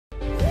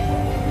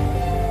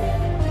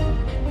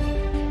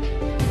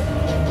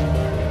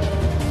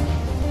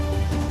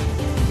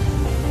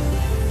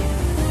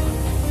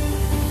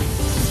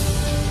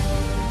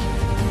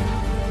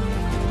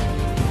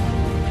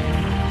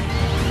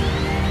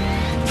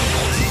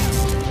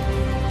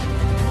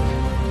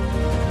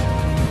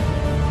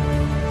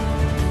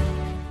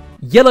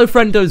Yellow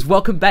friendos,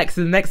 welcome back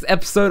to the next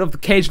episode of the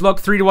CageLocke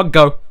 3 to 1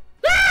 go.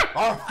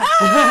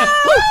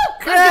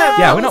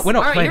 Yeah, we're not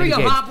All playing right, here we go,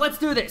 games. Hop. Let's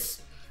do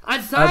this.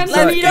 It's time so-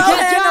 for me to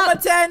catch up.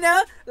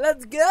 Montana.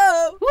 Let's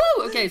go.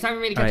 Woo! Okay, it's time for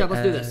me to catch up.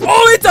 Let's do this.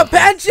 Oh, it's a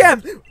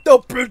Pancham. The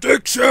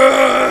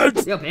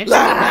predictions. Yo, Pancham's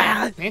not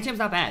bad. Pancham's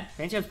not bad.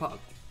 Pancham's pog.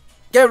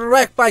 Get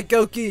wrecked by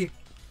Gokey. Oh,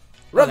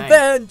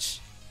 Revenge.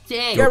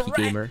 Dang. Get Gokey wrecked.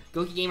 Gamer.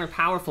 Gokey Gamer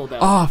powerful though.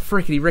 Oh,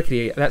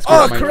 rickety. That's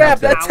Oh what my crap!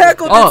 account That said.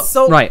 tackle Oh, did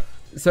so. right.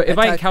 So if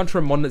I Attack. encounter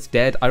a mon that's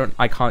dead,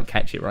 I can't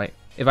catch it, right?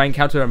 If I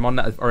encounter a mon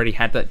that I've already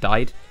had that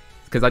died,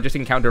 because I just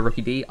encountered a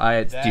rookie D,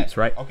 it's dupes,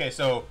 right? Okay,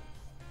 so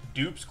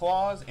dupes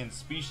clause and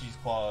species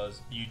clause,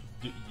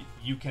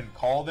 you can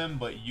call them,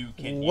 but you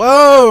can.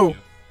 Whoa!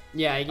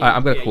 Yeah, you can,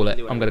 I'm gonna yeah, call you it. can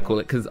do I'm whatever gonna call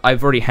it because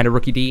I've already had a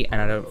rookie D,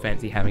 and I don't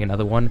fancy having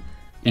another one,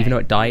 even though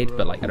it died.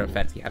 But like, I don't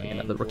fancy having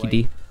another rookie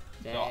D.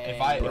 So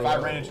if I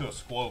ran into a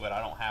squovet, I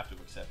don't have to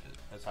accept it.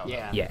 That's how.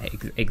 Yeah. Yeah,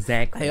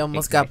 exactly. I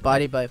almost got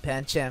bodied by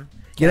Pancham.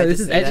 You know,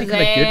 this is actually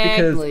kind of good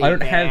because Exactly, I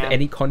don't have man.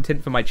 any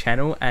content for my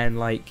channel, and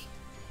like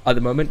at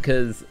the moment,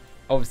 because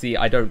obviously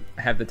I don't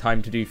have the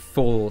time to do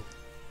full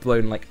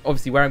blown like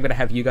obviously where I'm gonna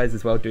have you guys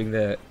as well doing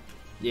the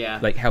Yeah.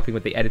 like helping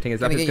with the editing and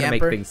stuff. Gonna It's get gonna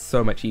make Yamper? things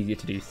so much easier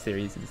to do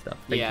series and stuff.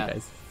 Thank Yeah. you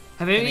guys.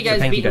 Have any of you So guys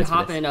thank you beaten guys for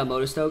Hop this. in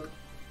Motostoke?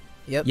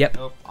 Yep.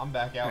 Nope, I'm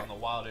back out in the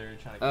wild area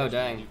trying to Oh, catch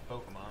dang. new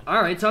Pokemon.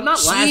 Alright, so I'm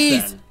not last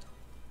Jeez. then.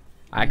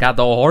 I got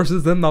the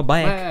horses in the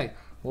back. Hey,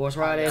 horse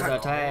ride is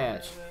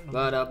attached.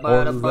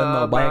 Horses in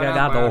the back, I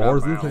got the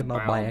horses in the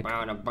back.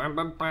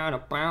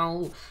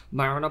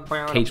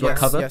 CageLocke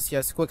cover.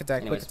 Yes. Quick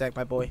attack. Anyways. Quick attack,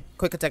 my boy.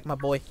 Quick attack, my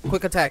boy.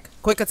 Quick attack.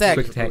 Quick attack.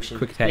 Quick attack. Potion.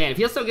 Quick attack. Man, it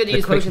feels so good to The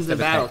use potions quickest in of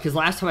battle, attack. because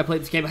last time I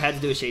played this game I had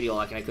to do a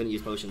CageLocke and I couldn't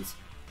use potions.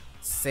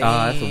 Same.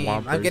 that's a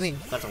Whompers. I'm getting.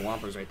 That's a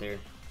Whompers right there.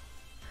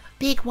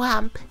 Big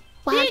Whomp.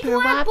 Big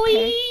Whomper, Whomp, Whomper.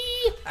 boy!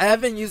 I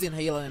have been using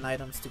healing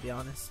items to be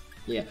honest.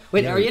 Yeah.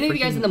 Wait, Yeah, are any of you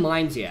guys freaking- in the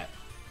mines yet?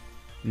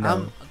 No,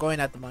 I'm going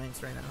at the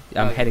mines right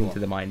now. I'm Okay, heading cool. to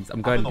the mines. I'm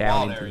I'm going in the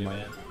down wild into the area,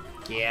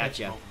 mines. man.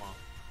 Gotcha.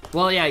 Pokemon.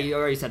 Well, yeah, you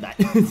already said that.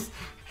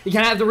 You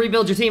kind of have to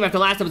rebuild your team after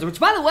last episode, which,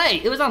 by the way,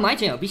 it was on my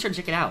channel. Be sure to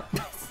check it out.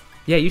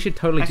 Yeah, you should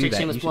totally Actually, do that.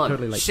 shameless You should plug.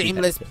 totally like do that.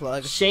 Shameless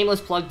plug.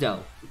 Shameless plug, though.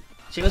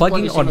 Shameless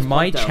Plugging plug is on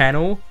my shameless plug, though.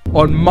 channel.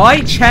 On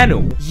my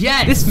channel.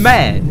 Yes! This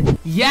man.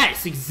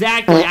 Yes,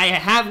 exactly. I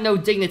have no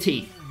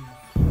dignity.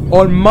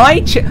 On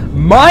my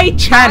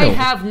channel. I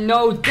have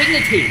no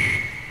dignity.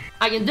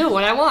 I can do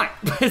what I want.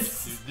 Dude,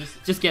 this,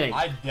 Just kidding.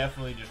 I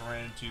definitely just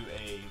ran into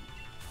a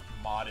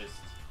modest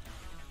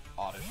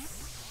otter.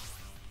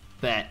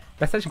 Bet.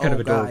 That's actually kind of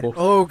adorable.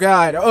 Oh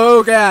god.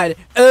 Oh god.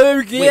 Oh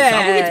Wait,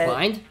 Salvo gets god.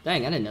 blind?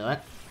 Dang, I didn't know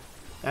that.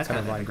 That's kind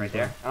of Kinda epic right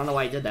blind there. I don't know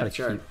why he did that, Kinda but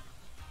sure. cute.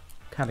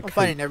 Kind of I'm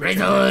finding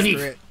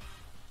everything.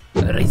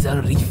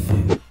 Razor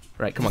Reef.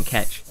 Right, come on,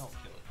 catch. Don't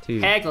kill it. Two.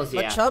 Heckles,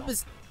 My yeah. chub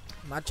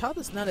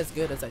is not as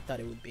good as I thought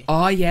it would be.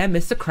 Oh yeah,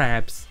 Mr.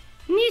 Krabs.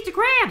 Mr.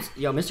 Krabs!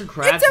 Yo, Mr.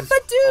 Krabs It's a is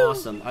Badoo!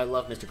 awesome. I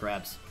love Mr.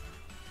 Krabs.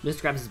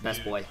 Mr. Krabs is the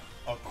best boy.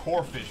 A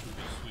corefish would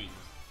be sweet.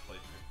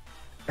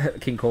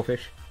 Playthrough. King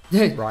Corfish.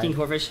 King Ryan.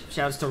 Corfish,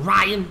 shouts to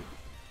Ryan.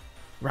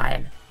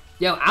 Ryan.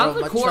 Yo, out of Bro,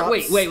 the my core,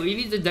 chops- wait, we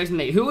need to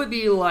designate who would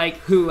be like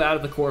who out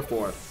of the core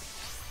four.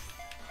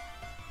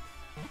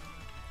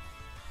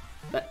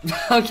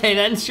 Okay,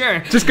 then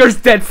sure. Just goes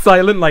dead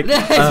silent, like He's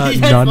just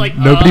none. like,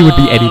 Nobody would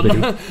be anybody.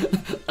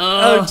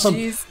 Oh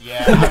jeez.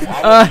 Yeah,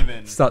 I wouldn't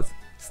even. Starts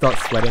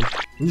sweating.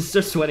 He's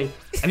just sweating.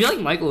 I feel like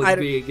Michael would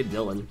be a good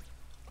villain.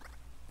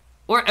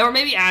 Or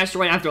maybe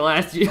Asteroid after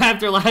last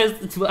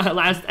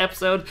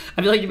episode.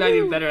 I feel like you might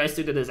be better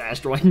suited as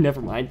Asteroid.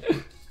 Never mind.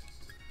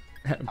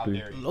 How Boo.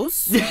 dare you?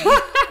 Los.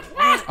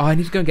 Oh, I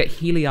need to go and get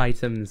Healy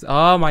items.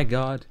 Oh my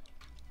god.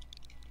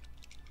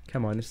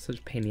 Come on, this is such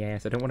a pain in the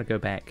ass. I don't want to go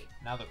back.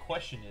 Now the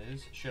question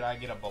is, should I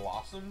get a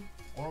Blossom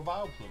or a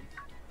Vileplume?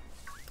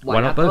 Why,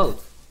 Why not not both?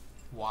 both?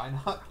 Why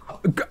not?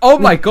 Oh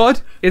my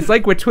god! It's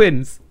like we're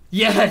twins.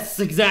 Yes,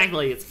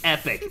 exactly. It's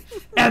epic.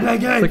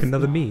 Epic. It's like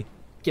another me.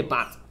 Get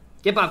bopped.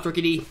 Get bopped,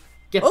 Rookie D.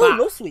 Get Oh, bopped.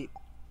 low sweep.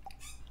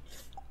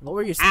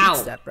 Lower your speed Ow.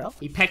 stat, bro.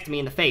 He pecked me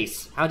in the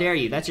face. How dare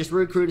you? That's just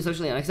rude, crude, and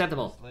socially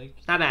unacceptable. Like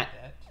Stop that.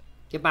 that?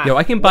 Get bopped. Yo,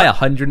 I can buy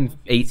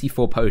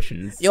 184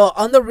 potions. Yo,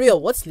 on the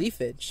real, what's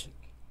leafage?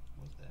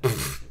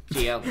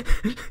 Geo.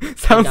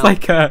 Sounds No.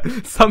 like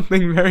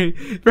something very,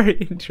 very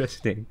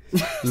interesting.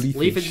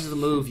 Leafage is a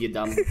move, you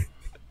dumb.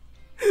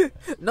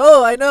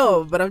 No, I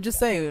know, but I'm just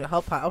saying,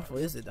 how powerful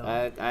is it though?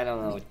 I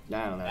don't know.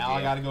 Now I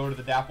Geo. gotta go to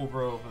the Dapple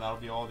Grove, and that'll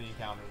be all the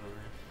encounters over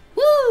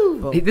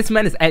here. Woo! This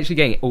man is actually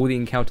getting all the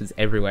encounters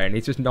everywhere, and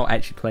he's just not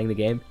actually playing the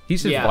game.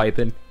 He's just Yeah.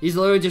 vibing. He's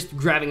literally just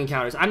grabbing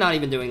encounters. I'm not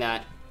even doing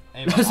that.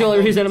 Hey, That's the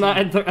only reason I'm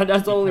not.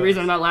 That's the only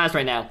reason I'm not last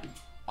right now.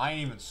 I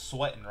ain't even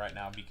sweating right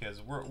now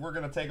because we're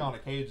gonna take on a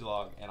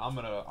CageLocke, and I'm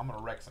gonna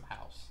wreck some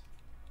house.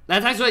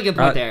 That's actually a good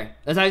point there.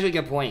 That's actually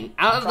a good point.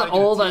 Out of trying to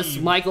all of get a us,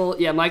 team.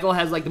 Michael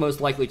has like the most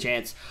likely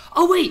chance.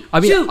 Oh wait, I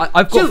mean, shoot, I've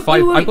got shoot,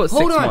 five- wait, I've got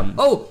hold 6 on. ones.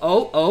 Oh!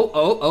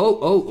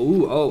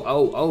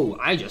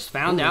 I just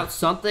found out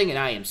something, and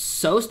I am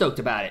so stoked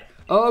about it.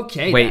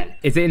 Okay, Wait, then.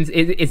 is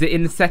it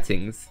in the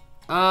settings?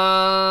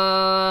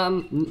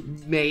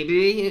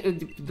 Maybe.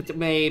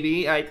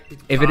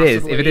 If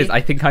it is,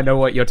 I think I know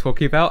what you're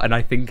talking about, and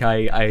I think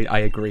I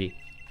agree.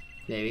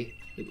 Maybe.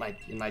 It might,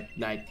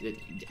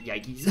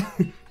 yikes.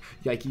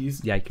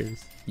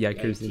 Yikes.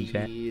 Yikers in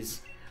chat.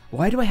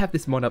 Why do I have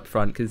this mod up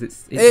front? Because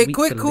it's Hey, weak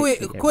to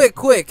literally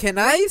quick! Can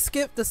I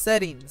skip the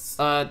settings?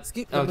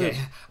 Skip the okay.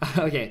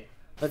 movie. Okay.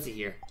 Let's see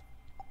here.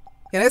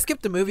 Can I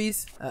skip the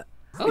movies?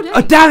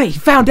 Oh damn it! You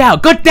found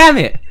out! God damn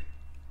it!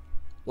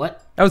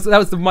 What? That was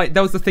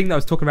the thing that I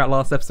was talking about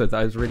last episode. That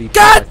I was really.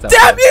 God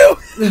damn you!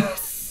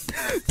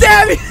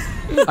 Damn you!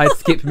 I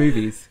skipped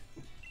movies.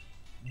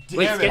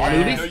 Wait, Damn skip it, I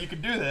didn't movies? know you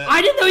could do that.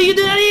 I didn't know you could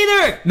do that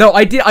either! No,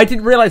 I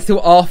didn't realize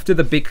till after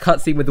the big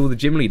cutscene with all the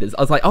gym leaders. I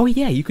was like, oh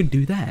yeah, you can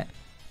do that.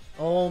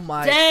 Oh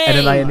my! Dang. And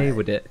then I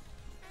enabled it.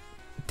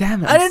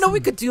 Damn it! I didn't know we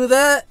could do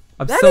that.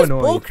 I'm That so is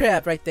annoyed.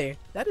 bullcrap right there.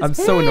 That is. I'm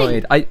so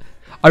annoyed.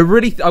 I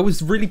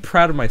was really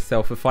proud of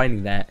myself for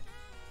finding that.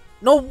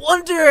 No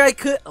wonder I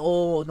could.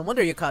 Oh, no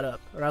wonder you caught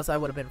up, or else I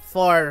would have been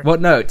far. Well,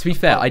 no. To be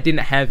fair, I didn't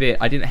have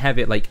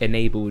it like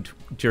enabled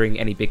during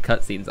any big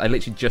cutscenes. I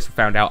literally just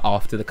found out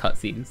after the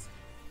cutscenes.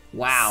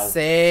 Wow.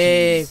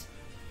 Same.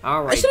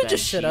 Alright. I should have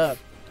just shut up.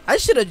 I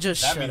should have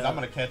just That shut means up. I'm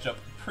gonna catch up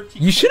pretty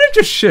You should have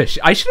just shush.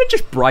 I should have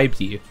just bribed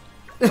you.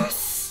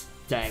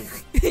 Dang.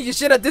 You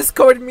should have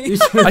discorded me.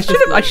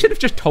 I should have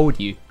just told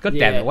you. God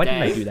damn it! Why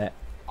didn't I dang. do that?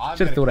 I'm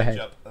Should've gonna thought catch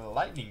ahead. up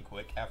lightning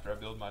quick after I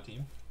build my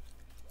team.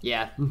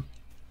 Yeah.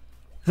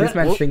 This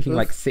man's Whoop, thinking whoop.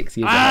 like 6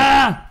 years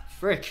ahead.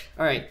 Frick.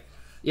 Alright.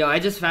 Yo, I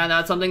just found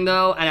out something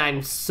though, and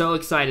I'm so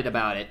excited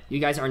about it. You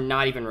guys are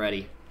not even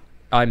ready.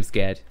 I'm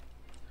scared.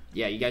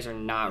 Yeah, you guys are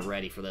not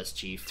ready for this,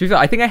 Chief. To be fair,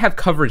 I think I have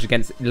coverage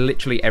against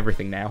literally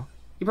everything now.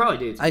 You probably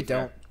do. to be I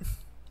fair. don't.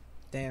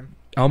 Damn.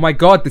 Oh my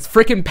god, this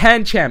freaking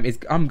Pancham is.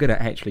 I'm gonna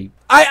actually.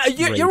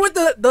 You're with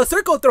the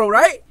circle throw,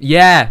 right?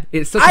 Yeah,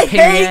 it's such a I pain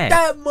in the hate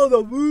ass. that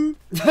mother.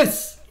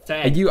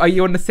 Dang. Are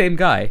you on the same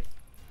guy?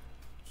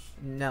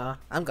 Nah,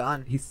 I'm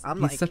gone. He's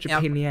like, such a yeah,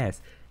 pain in the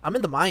ass. I'm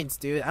in the mines,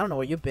 dude. I don't know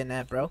where you've been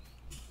at, bro.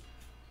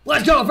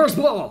 Let's go, first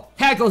ball.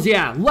 Hackles,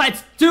 yeah.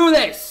 Let's do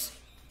this.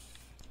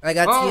 I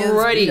got TN's beat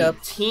Alrighty,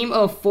 up. team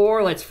of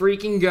 4. Let's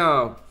freaking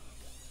go.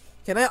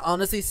 Can I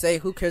honestly say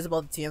who cares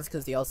about the TMs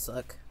because they all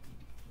suck?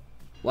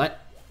 What?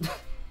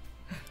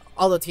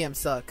 All the TMs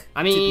suck.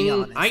 I to be mean,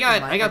 honest, I in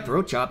got my throat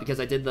opinion. chop because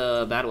I did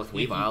the battle with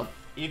Weavile.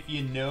 If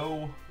you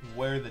know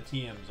where the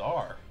TMs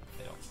are,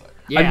 they don't suck.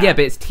 Yeah. Yeah,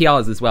 but it's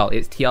TRs as well.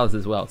 It's TRs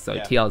as well, so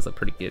Yeah. TRs are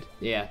pretty good.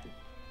 Yeah.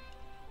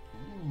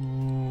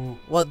 Ooh.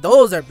 Well,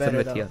 those are better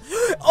of though.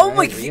 the Oh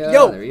my, There we go,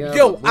 yo, there we go.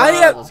 yo, I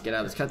Wow, have. Let's get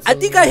out of this cutscene. I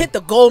think I hit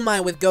the gold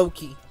mine with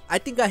Gokey. I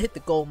think I hit the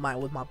gold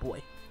mine with my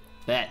boy.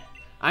 Bet.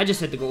 I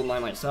just hit the gold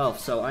line myself,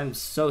 so I'm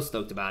so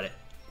stoked about it.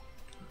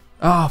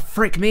 Oh,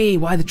 frick me!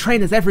 Why the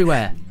trainers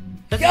everywhere?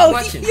 That's the Yo, he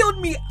question. healed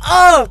me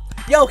up.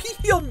 Yo, he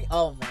healed me.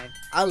 Oh man,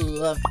 I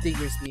love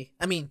Diggersby.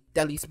 I mean,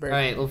 Delisburg.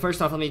 Alright, well,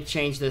 first off, let me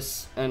change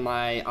this in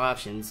my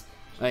options.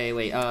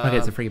 Wait, Okay,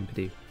 it's a freaking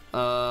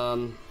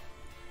Pidoo.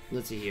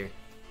 let's see here.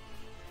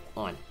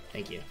 On.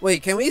 Thank you.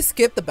 Wait, can we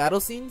skip the battle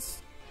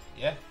scenes?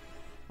 Yeah.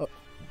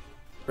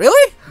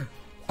 Really?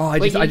 Oh, I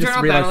Wait, just did you turn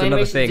off realized battle another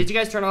animation? thing. Did you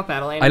guys turn off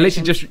battle I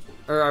animation? literally just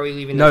Or are we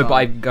leaving no, this but on?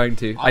 I'm going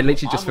to. I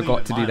literally just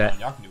forgot to do that.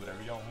 Y'all can do whatever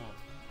y'all want.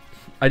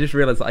 I just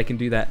realized that I can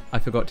do that. I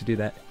forgot to do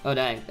that. Oh,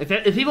 dang.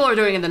 If people are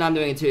doing it, then I'm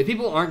doing it too. If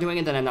people aren't doing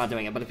it, then I'm not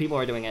doing it. But if people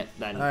are doing it,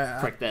 then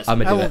Alright, frick this.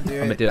 I'm I gonna do won't it. do I'm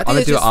gonna it. do it. I I'm think gonna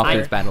it's do it just after fair.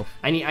 this battle.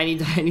 I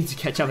need to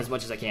catch up as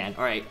much as I can.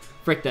 Alright,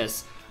 frick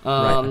this.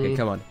 Right. Okay,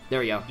 come on. There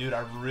we go. Dude,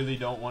 I really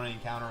don't want to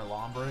encounter a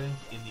Lombre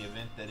in the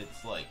event that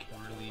it's like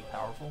really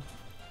powerful.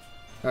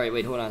 Alright,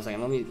 wait, hold on a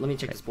second. Let me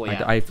check this boy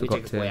out. I Let me forgot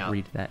check this boy to out.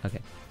 read that. Okay.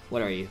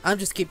 What are you? I'm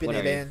just keeping What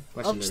it are you? in.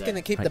 Question I'm just to gonna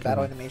that. keep I the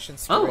battle can-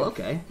 animations. Oh, screwed.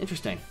 okay.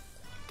 Interesting.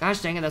 Gosh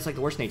dang it, that's like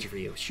the worst nature for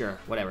you. Sure,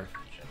 whatever.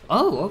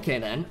 Oh, okay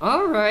then.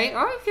 Alright,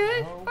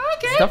 okay.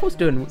 Okay. Stuffle's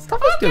doing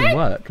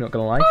work. Not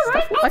gonna lie.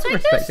 Alright, Stuffle, I'll I can take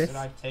respect this. Should this.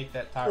 I take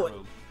that tire What?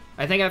 move?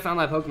 I think I found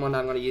my Pokemon that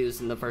I'm gonna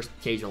use in the first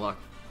CageLocke.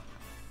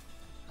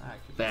 I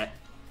could- Bet.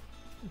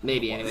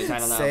 Maybe, anyways, I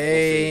don't know.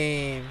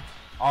 Same.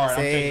 All right, I'm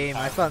taking Same. the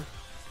I tire. found.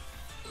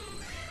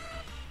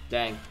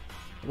 Dang.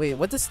 Wait,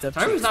 what does stuff?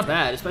 Tyroom's Cheeks not do?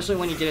 bad, especially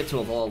when you get it to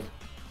evolve.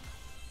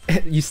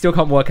 You still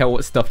can't work out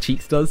what Stuff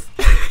Cheeks does.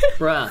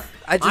 Bruh.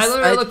 I just-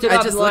 literally looked it I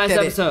up in just the last looked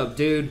at it. episode,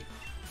 dude.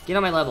 Get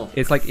on my level.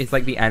 It's like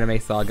the anime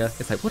saga.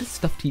 It's like what does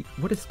Stuff Cheeks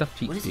What does do?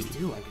 this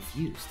do? I'm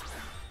confused.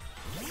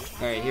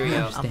 Alright, here we I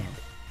don't go. understand.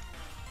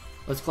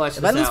 Let's clutch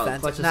If this I lose out.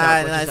 Phantom- Clutch this Nah, out.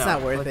 nah, Clutch this it's not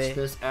out. worth Clutch it.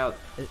 this out.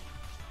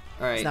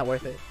 Alright. It's not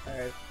worth it.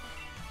 Alright.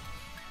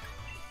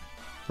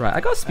 Right, I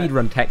got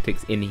speedrun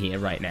tactics in here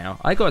right now.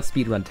 I got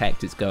speedrun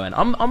tactics going.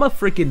 I'm a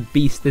freaking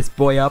beast this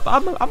boy up.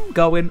 I'm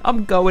going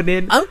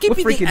in. I'm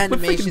keeping We're the freaking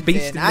animations in.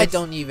 beasting I this.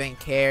 don't even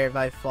care if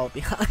I fall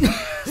behind.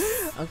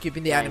 I'm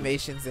keeping the Dang.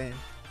 animations in.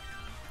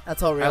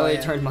 That's all I real.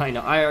 already turned mine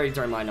off. I already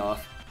turned mine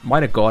off.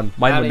 Mine are gone.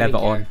 Mine I were don't even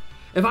never care.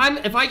 on.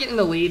 If I get in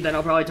the lead, then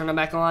I'll probably turn them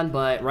back on.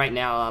 But right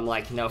now, I'm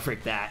like, no,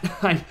 frick that.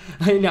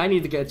 I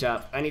need to catch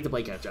up. I need to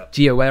play catch up.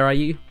 Gio, where are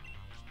you?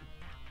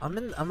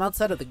 I'm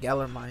outside of the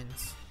Galar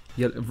mines.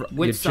 You're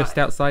Which just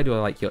side? outside,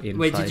 or like you're inside?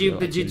 Wait, did you? or,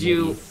 like, Did you're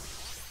you? near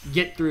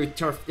get through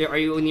turf. Are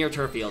you near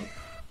turf field?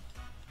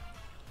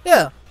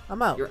 Yeah,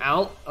 I'm out. You're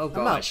out? Oh out.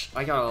 gosh,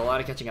 I got a lot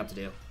of catching up to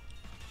do.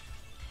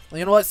 Well,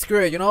 you know what?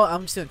 Screw it. You know what?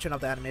 I'm just gonna turn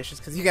off the animations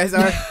because you guys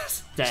are.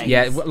 Dang.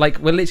 Yeah, like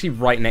we're literally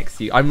right next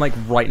to you. I'm like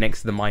right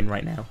next to the mine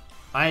right now.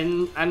 I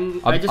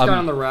just got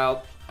on the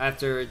route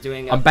after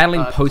doing. I'm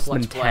battling clutch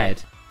Postman play.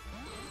 Ted.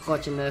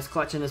 Clutching this,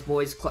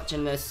 boys.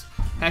 Clutching this.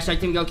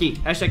 Hashtag Team Gokey.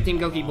 Hashtag Team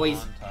Gokey,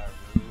 boys.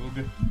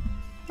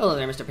 Hello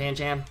there, Mr.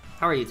 Pancham.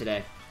 How are you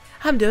today?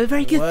 I'm doing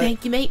very good, What?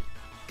 thank you, mate.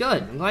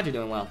 Good. I'm glad you're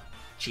doing well,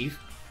 Chief.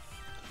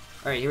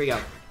 All right, here we go.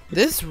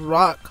 This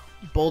rock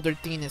boulder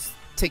thing is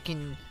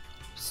taking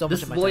so much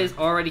This of my boy time. is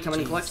already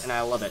coming in clutch, and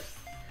I love it.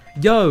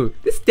 Yo,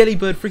 this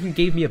Delibird freaking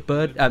gave me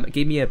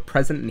a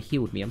present and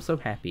healed me. I'm so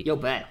happy. Yo,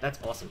 bet. That's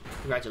awesome.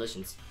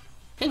 Congratulations.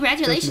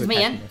 Congratulations, With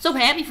man. happiness. So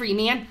happy for you,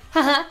 man.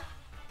 Haha.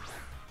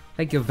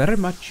 Thank you very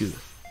much, you.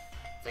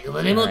 Thank you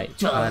very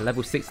Alright, much.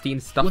 level 16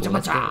 stuff.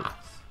 Let's go.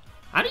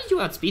 How did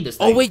you outspeed this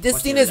thing? Oh wait, this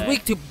Question thing of is the day.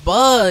 weak to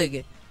bug.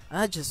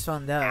 I just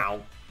found out.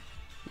 Ow.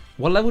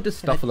 What level does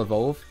Stuffle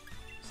evolve?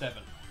 7.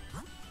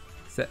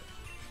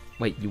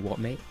 Wait, you what,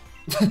 mate?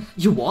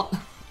 You what?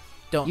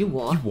 Don't. You You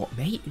what? what,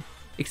 mate?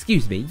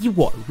 Excuse me, you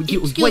what?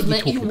 You, Excuse what are me, you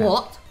talking you about?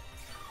 what?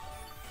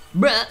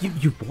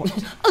 Bruh. You what?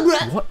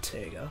 Bruh. What?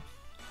 There you go.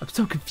 I'm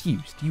so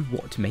confused. You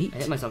what, mate? I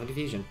hit myself in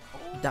confusion.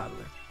 Dollar.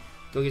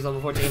 Gokey's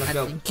level 14, let's I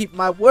go. can keep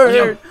my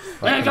word.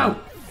 There you go!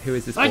 Who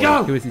is this Let boy?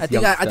 go! Who is this I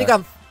think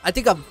youngster? I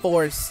think I'm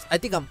forced. I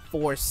think I'm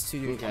forced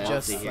to Okay, let's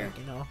just see here. like,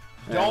 you know.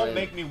 Don't Alright.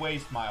 make me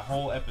waste my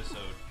whole episode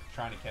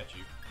trying to catch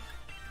you.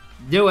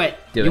 Do it.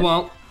 Do you it.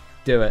 won't.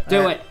 Do it. Do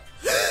Alright.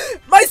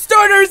 it. My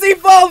starter's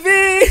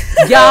evolving.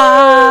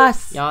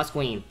 Yes! Yas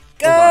Queen.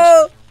 Go.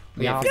 Oh gosh.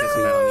 We Yeah. have to fix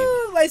this on you.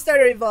 Go. My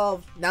starter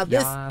evolved. Now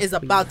this Yes, is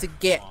about to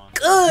get on.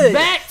 good.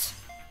 Bet!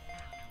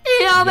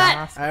 Yeah, bet!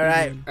 Yes, All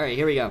right. Alright,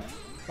 here we go.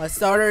 My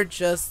starter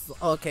just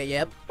okay.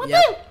 Yep. What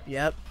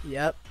Yep.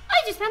 Yep. I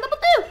just found the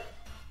Badoo.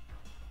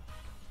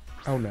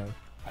 Oh no.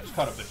 I just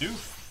caught a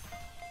Bidoof.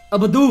 A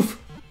Badoof!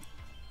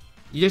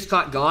 You just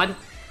caught God?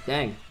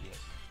 Dang. Yes.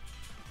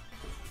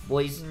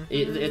 Boys,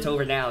 it's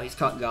over now. He's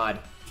caught God.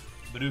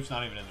 Bidoof's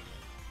not even in the game.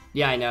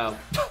 Yeah, I know.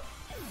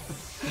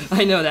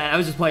 I know that. I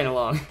was just playing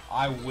along.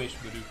 I wish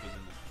Bidoof was in this game.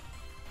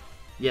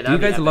 Yeah, Do you that'd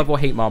be guys epic. love or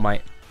hate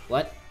Marmite?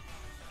 What?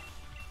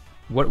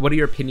 What are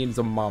your opinions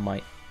on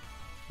Marmite?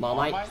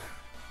 Marmite?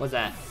 What's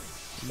that?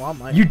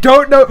 Mom, You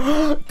don't know?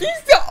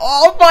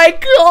 Oh my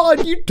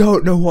god! You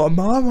don't know what a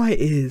Marmite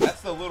is?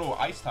 That's the little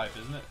ice type,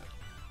 isn't it?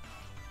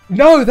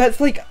 No, that's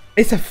like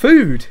it's a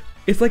food.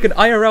 It's like an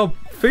IRL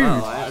food.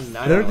 Oh,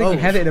 I don't think we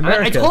have it in I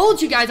America.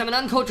 told you guys I'm an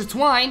uncultured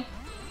swine.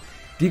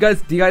 Do you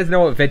guys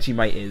know what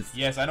Vegemite is?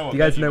 Yes, I know what You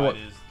guys know Vegemite what-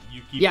 is.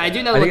 You keep Yeah, I that.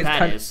 do know I what think it's that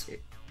kind- is.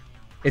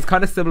 It's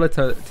kind of similar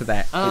to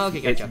that. Oh, it's,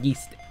 okay, gotcha.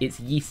 It's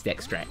yeast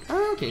extract.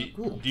 Oh, okay,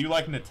 cool. Do you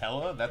like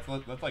Nutella? That's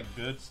like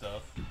good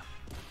stuff.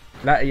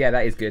 That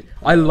is good.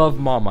 I love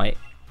Marmite.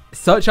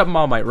 Search up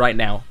Marmite right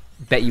now.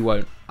 Bet you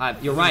won't.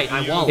 You're right,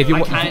 I won't. If you I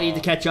want- kind of need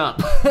to catch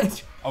up.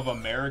 Of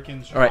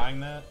Americans All right. trying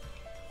that.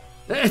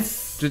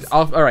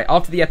 All right.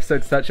 After the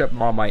episode, search up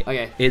Marmite.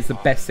 Okay. It's the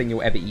best thing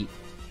you'll ever eat.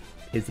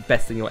 It's the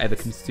best thing you'll ever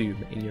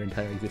consume in your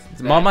entire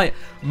existence. Right.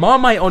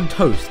 Marmite on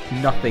toast.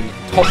 Nothing.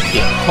 Top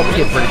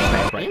tier British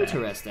snack right there.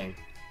 Interesting.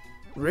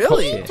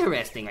 really? Top tier.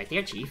 Interesting right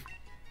there, Chief.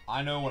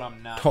 I know what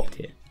I'm not. Top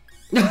gonna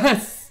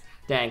tier.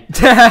 Dang.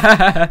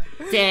 What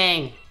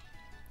Dang.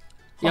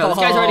 Yo, this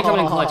guy's already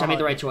coming in clutch. I made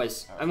the right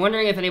choice. I'm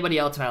wondering if anybody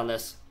else found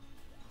this.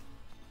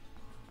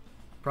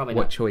 Probably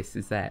not. choice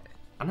is that?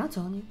 I'm not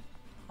telling you.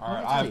 All right,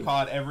 I'll tell I've you.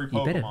 caught every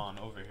You better.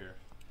 Pokemon over here.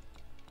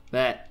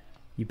 Bet.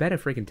 You better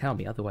freaking tell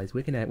me, otherwise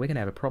we're gonna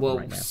have a problem Well,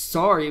 right now.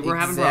 sorry, we're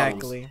having problems.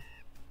 Exactly.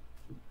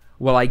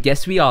 Well, I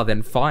guess we are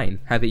then. Fine,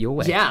 have it your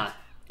way. Yeah,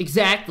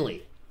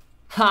 exactly.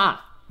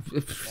 Ha!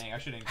 Dang, I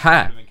should have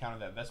Ha.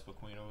 encountered that Vespa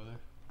Queen over there.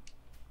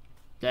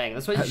 Dang,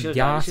 that's what you should have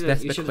Yas, done.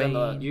 that's You the should have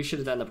done queen. you should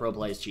have done the pro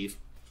plays, Chief.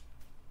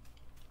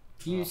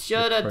 You Oh,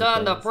 should have pro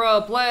done the plays.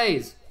 pro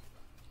plays, I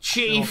don't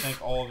Chief.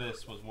 think all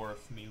this was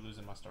worth me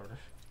losing my starter.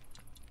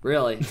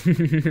 Really?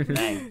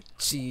 Dang,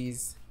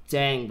 Jeez.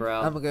 dang,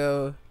 bro. I'm gonna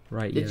go.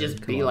 Right. It yeah, just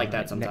come be on, like that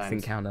right, sometimes.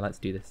 Next encounter, let's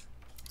do this.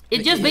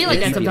 It just be like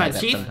It that do be sometimes,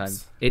 like Chief.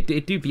 Sometimes.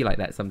 It do be like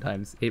that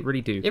sometimes. It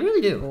really do. It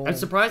really do. Cool. I'm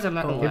surprised I'm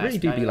not gonna Cool. lie. It really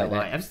do Not be even like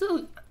gonna that. lie. I'm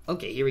still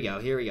okay. Here we go.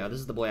 Here we go. This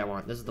is the boy I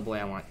want. This is the boy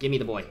I want. Give me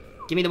the boy.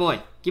 Give me the boy.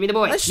 Give me the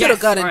boy. I should've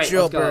Yes! gotten All right,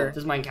 let's go. Drillbur. This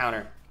is my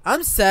encounter.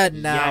 I'm sad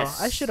now.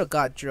 Yes. I should have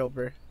got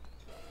Drillbur.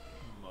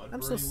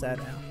 I'm so Mudbray sad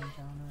was now. an encounter,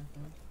 I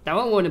think. That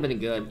one wouldn't have been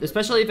good,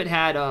 especially if it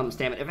had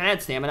stamina. If it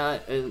had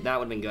stamina, that would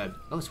have been good.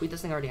 Oh, sweet!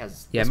 This thing already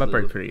has. Yeah, this my move.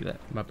 brain's pretty lit.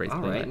 My brain's All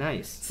pretty right, lit.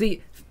 nice.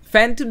 See,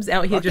 Phantom's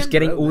out here just Fucking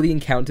getting Rogue. all the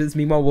encounters.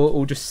 Meanwhile, we're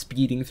all just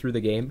speeding through the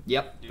game.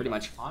 Yep, Dude, pretty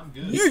much. I'm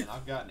good, and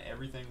I've gotten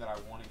everything that I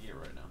want to get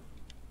right now.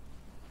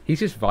 He's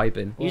just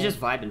vibing. He's just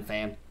vibing,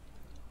 fam.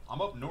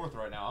 I'm up north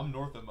right now. I'm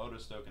north of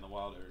Motostoke in the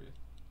wild area.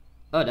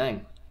 Oh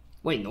dang.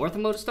 Wait, north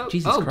of Motostoke?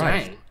 Jesus oh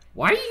Christ. dang.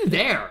 Why are you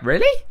there?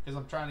 Really? Because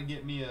I'm trying to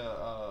get me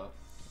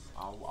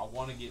I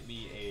want to get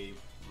me a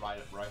right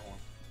horn.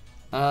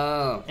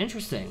 Oh,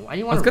 interesting. Why do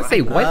you I was want? gonna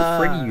say, why the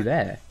frig Ah. are you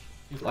there?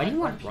 Why do you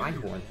want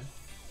Rhyhorn?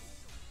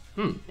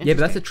 Yeah, but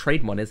that's a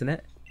trade mon, isn't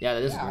it? Yeah,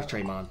 that is Yeah, a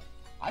trade mon.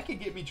 I can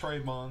get me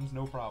trade mons,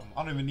 no problem.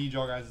 I don't even need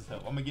y'all guys'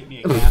 help. I'm gonna get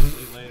me a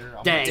Ghastly later.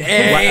 Dang.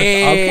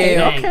 Okay,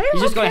 Dang. okay.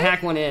 He's just gonna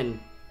hack one in.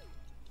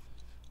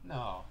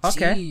 No.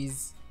 Okay.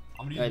 Jeez.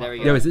 I'm gonna use Alright, my there we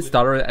go. Yo,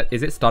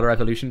 is it starter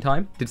evolution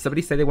time? Did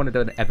somebody say they wanted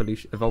an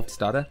evolved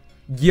starter?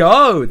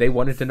 Yo, they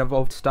wanted an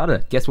evolved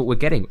starter. Guess what we're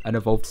getting? An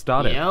evolved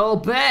starter. Yo,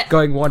 bet.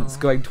 Going once,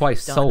 going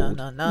twice, sold.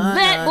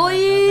 Bet,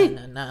 boy.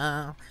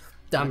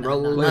 I'm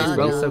rolling, Look, it's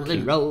rolling, so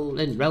cute.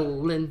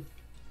 rolling.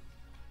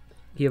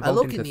 He I evolved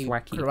look into in you,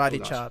 Thwacky. karate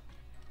gosh. chop.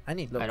 I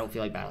need look. I don't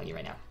feel like battling you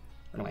right now.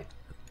 Run away.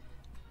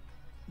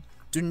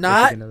 Do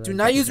gonna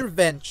not use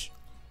revenge.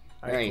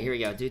 Alright, here we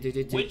go.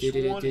 Which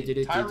one?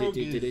 Tyro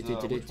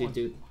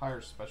is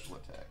higher special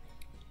attack.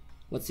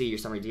 Let's see your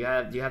summary. Do you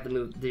have the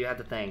move? Do you have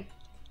the thing?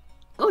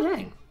 Oh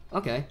dang.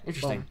 Okay,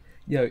 interesting.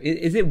 Yo,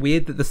 is it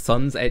weird that the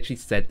sun's actually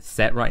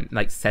setting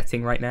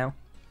right now?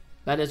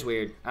 That is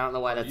weird. I don't know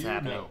why that's You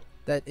happening. know.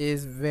 That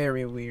is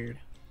very weird.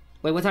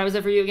 Wait, what time is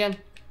it for you again?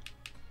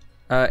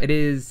 It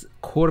is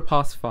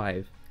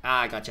 5:15.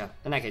 Ah, gotcha.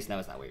 In that case, no,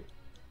 it's not weird.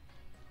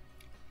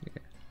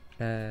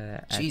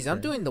 Jeez, I'm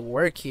doing the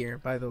work here,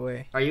 by the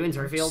way. Are you in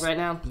Turfield right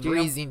now? Do you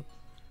know? Freezing.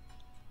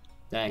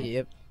 Dang.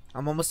 Yep.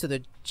 I'm almost to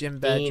the gym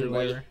badge or Bean,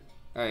 whatever.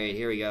 Alright,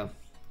 here we go.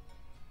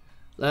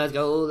 Let's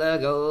go,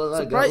 let's go,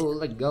 let's Surprise. go,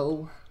 let's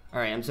go.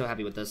 Alright, I'm so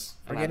happy with this.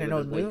 I'm Forget happy an with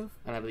old this boy. move.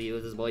 I'm happy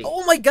with this boy.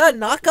 Oh my god,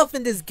 knockoff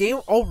in this game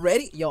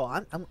already? Yo,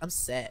 I'm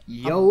set.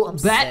 Yo, I'm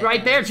bet set,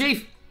 right there, guys.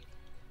 Chief!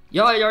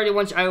 Yo, I already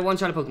one-shot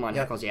a Pokemon.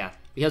 Yeah. Heckles, yeah.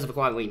 Because of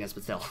acquired weakness,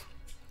 but still.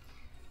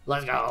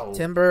 Let's go.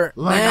 Timber,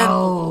 Let's man.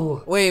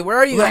 go. Wait, where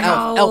are you at?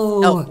 Let Elf,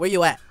 go. Elf, where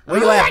you at? Where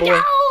you at, boy?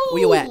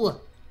 Where you at?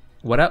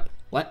 What up?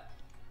 What?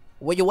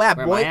 Where you at,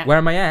 Where am boy? I at? Where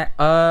am I at?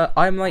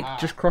 I'm like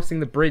just crossing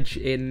the bridge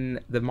in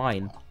the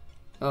mine.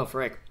 Oh,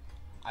 frick.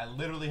 I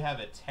literally have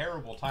a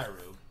terrible Tyro,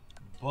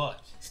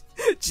 but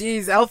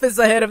Jeez, Elf is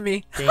ahead of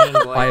me. Dang,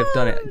 boy. I have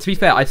done it. To be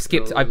fair,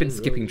 I've been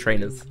skipping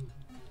trainers.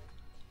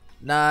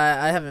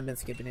 Nah, I haven't been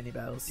skipping any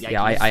battles.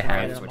 Yeah, I Alright,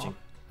 have. I'm switching.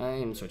 I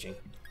am switching.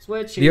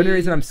 Switching. The only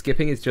reason I'm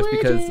skipping is just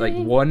because, like,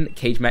 one,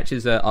 cage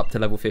matches are up to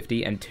level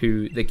 50, and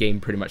two, the game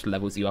pretty much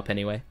levels you up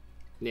anyway.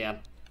 Yeah.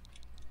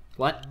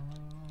 What?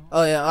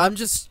 Oh yeah,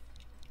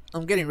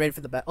 I'm getting ready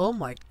for the battle. Oh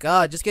my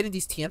god, just getting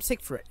these TMs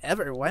take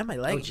forever. Why am I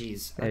Oh, lagging?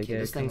 jeez. There you Okay, go,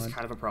 this come thing's on.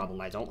 kind of a problem.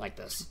 I don't like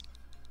this.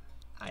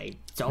 I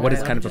don't. What is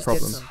Let kind me of a just get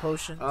problem? some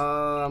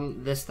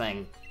potions. This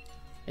thing.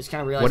 It's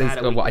kind of realized What is? I had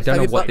a Well, I weakness. don't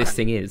know Have you what fought- this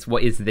thing is.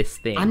 What is this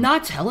thing? I'm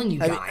not telling you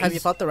guys. Have you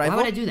fought the rival?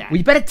 Why would I do that? Well,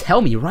 you better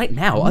tell me right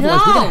now, otherwise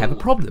we're gonna have a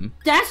problem.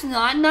 That's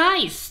not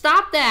nice.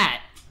 Stop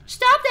that.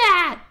 Stop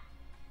that.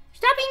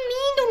 Stop being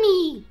mean to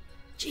me.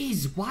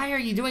 Jeez, why are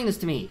you doing this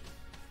to me?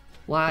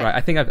 Why? Right,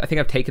 I think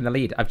I've taken the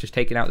lead. I've just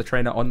taken out the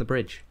trainer on the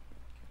bridge.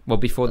 Well,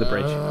 before the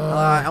bridge.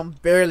 I'm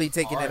barely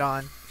taking it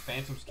on.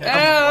 Phantom's catching me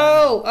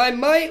Ow! I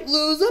might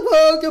lose a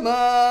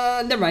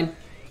Pokemon. Never mind.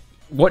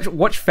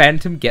 Watch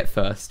Phantom get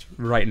first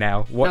right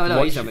now. No,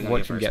 Watch he's definitely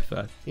gonna him get get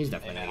first. He's right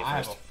definitely now. gonna And I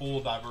get have a first. full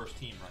diverse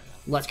team right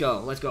now. Let's go.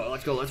 Let's go.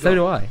 Let's go. Let's go. So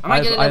do I. I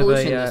might get an I have a,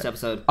 evolution this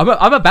episode. I'm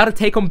about to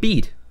take on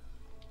Bede.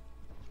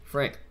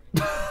 Frick.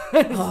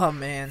 Oh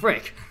man,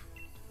 Frick.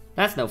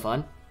 That's no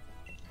fun.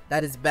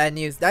 that is bad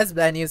news. That's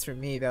bad news for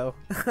me though.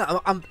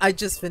 I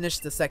just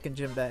finished the second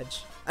gym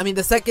badge. I mean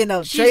the second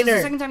Jesus, trainer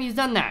the second time you've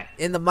done that.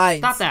 in the mines.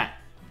 Stop that.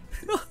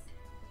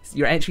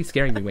 You're actually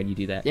scaring me when you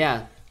do that.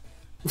 Yeah.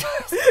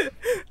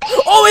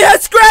 Oh, it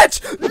has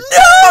scratch! No,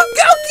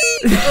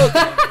 Gokey!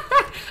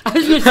 I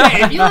was gonna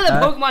say, if you let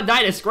a Pokemon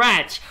die to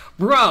scratch,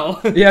 bro.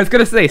 Yeah, I was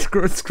gonna say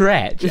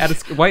scratch.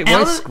 Why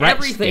Out is of scratch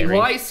everything, scary?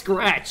 why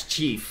scratch,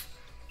 Chief?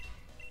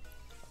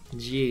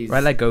 Jeez.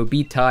 Right, let go.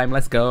 Bede time.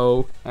 Let's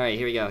go. Alright,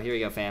 here we go. Here we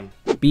go, fam.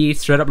 Bede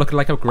straight up looking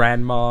like a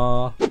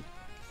grandma.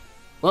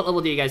 What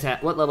level do you guys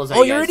have? What levels are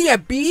Oh, you you're guys? already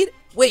at Bede?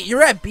 Wait,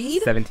 you're at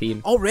Bede?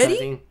 17. Already?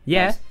 17?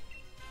 Yeah. Nice.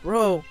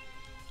 Bro,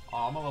 Oh,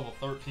 I'm a level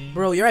 13.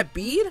 bro, you're at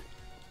Bede?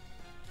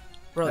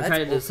 Bro, I'm that's trying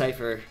to bull-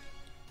 decipher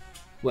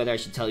whether I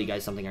should tell you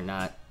guys something or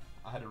not.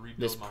 I had to rebuild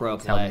This my pro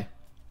Tell play me.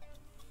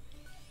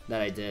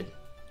 that I did.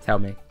 Tell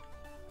me.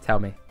 Tell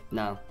me.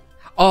 No.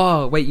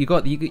 Oh wait, you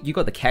got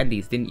the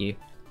candies, didn't you?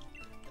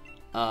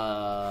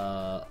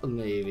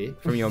 Maybe.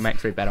 From your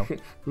max rate battle.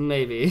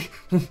 Maybe.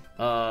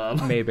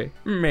 Maybe.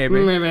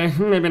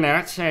 Maybe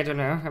not. I don't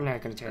know. I'm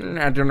not gonna tell you.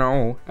 I don't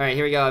know. Alright,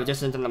 here we go. I've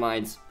just entered the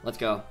mines. Let's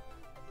go.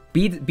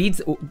 Bede's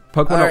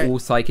Pokemon Alright. are all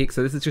psychic,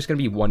 so this is just gonna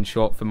be one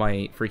shot for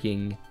my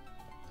freaking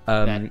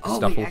Oh, wait,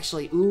 Stuffle.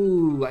 actually,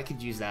 ooh, I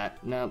could use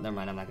that. No, never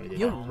mind. I'm not gonna do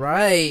You're that.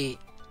 right.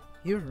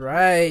 You're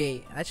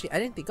right. Actually, I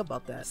didn't think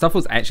about that.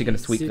 Stuffle's actually gonna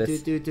sweep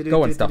this.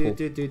 Go on, Stuffle.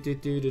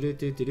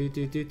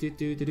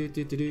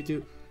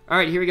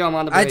 Alright, here we go. I'm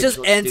on the bridge. I just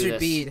Let's do entered this.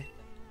 Bede.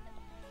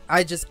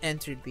 I just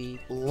entered Bede.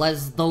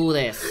 Let's do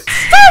this.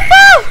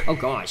 Oh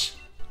gosh.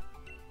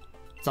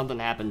 Something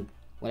happened.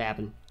 What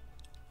happened?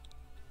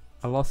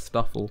 I lost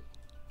Stuffle.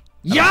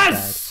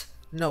 Yes!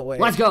 No way.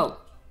 Let's go.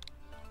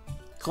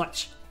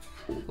 Clutch.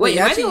 Wait, Wait,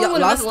 am I actually, the only one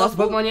who lost hasn't lost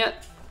Stuffle? Pokemon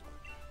yet?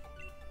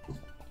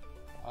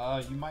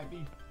 You might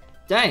be.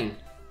 Dang.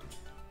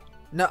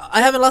 No,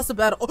 I haven't lost a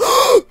battle.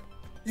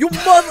 You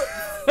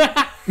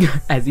mother.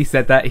 As he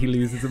said that, he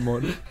loses a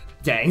mon.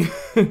 Dang.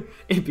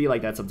 It be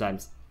like that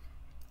sometimes.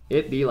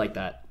 It be like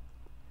that.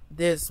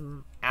 This.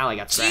 Ow, I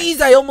got scratched.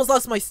 Jeez, I almost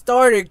lost my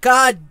starter.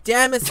 God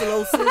damn it,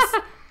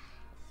 Solosis.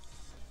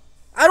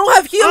 I don't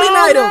have healing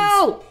items.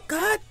 No!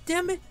 God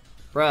damn it.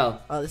 Bro.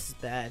 Oh, this is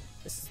bad.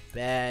 This is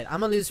bad. I'm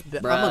gonna lose. I'm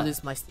Bruh. gonna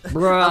lose my.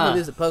 Bruh. I'm gonna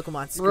lose a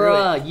Pokemon. Screw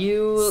Bruh, it.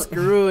 you...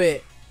 Screw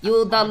it.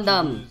 You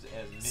dum-dum. Lose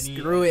as many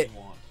Screw as it. you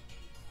want.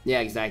 Yeah,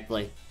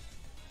 exactly.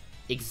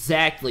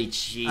 Exactly,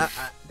 Chief.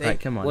 Right,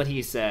 come on. What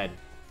he said.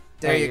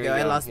 There Alright, you here go.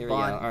 we I lost Here we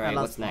Bond. go. I Alright,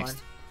 lost what's next?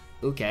 Bond.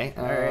 Okay,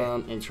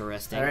 Alright.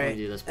 interesting. All Let me right.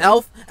 do this.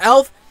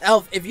 Elf.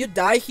 If you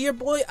die here,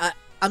 boy,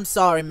 I'm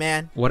sorry,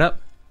 man. What up?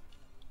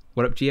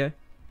 What up, Gio?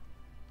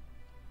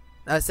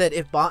 I said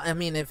if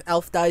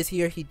Elf dies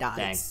here, he dies.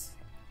 Dang.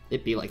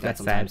 It be like that That's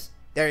sometimes.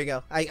 There you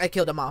go. I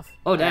killed him off.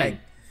 Oh, dang. Alright.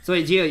 So,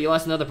 wait, Gio, you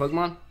lost another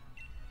Pokemon?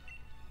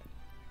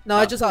 No,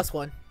 I just lost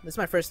one. This is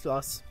my first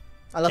loss.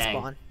 I lost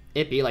Dang. Bond.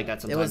 It be like that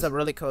It sometimes. was a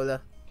really cool though.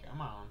 Come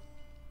on.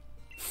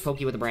 Poke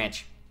you with a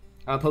branch.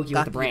 I'll poke you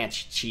with the Got you.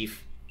 branch,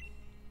 Chief.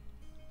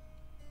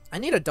 I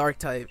need a dark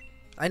type.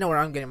 I know where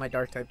I'm getting my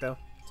dark type though.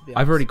 To be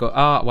I've already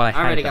got. Well, I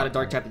already got a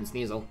dark type in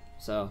Sneasel,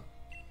 so.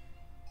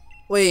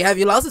 Wait, have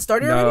you lost a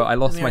starter? No, already? I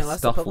lost my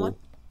lost a Stuffle.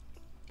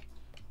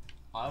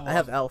 Pokemon? I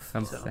have Elf.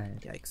 I'm so,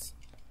 sad. Yikes.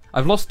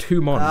 I've lost 2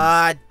 mon.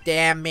 God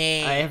damn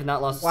it. I have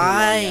not lost a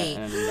Why?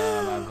 single one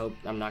yet, and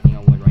I'm knocking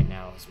on wood right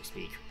now as we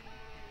speak.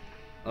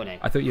 Oh, dang.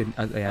 I thought you.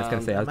 Yeah, I was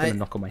gonna say I was gonna my-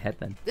 knock on my head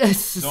then.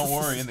 Don't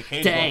worry, in the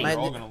cage, Dang. you're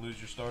all gonna lose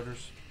your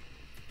starters.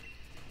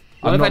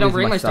 What I'm if not I don't losing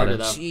bring my starter,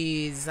 starters. though?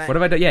 Jeez. What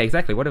if I don't? Yeah,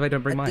 exactly. What if I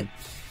don't bring mine?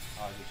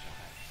 Oh,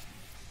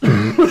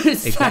 I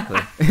guess Exactly.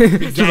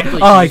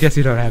 Exactly. Oh, I guess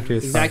you don't have to.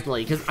 It's fine.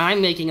 Exactly, because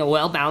I'm making a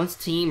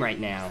well-balanced team right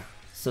now.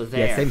 So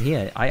there. Yeah, same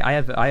here. I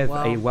have a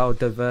Wow. well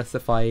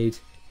diversified We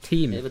have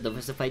team. a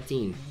diversified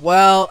team.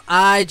 Well,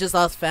 I just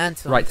lost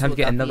Phantom. Right, time so to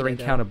get got another beat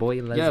it, encounter,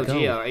 boy. Let's Yo, go.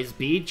 Gio, is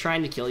Bede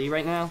trying to kill you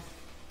right now?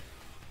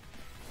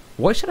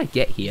 What should I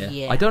get here?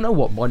 Yeah. I don't know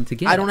what one to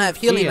get. I don't have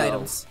healing Gio,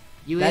 items.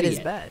 You That idiot.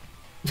 is bad.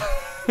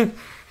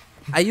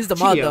 I used the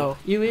mod Gio, though.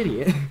 you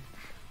idiot.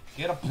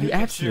 Get a You Pikachu.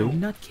 absolute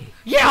nutcase.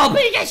 Yo,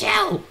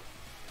 Pikachu!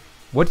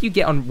 What do you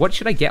get on? What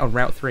should I get on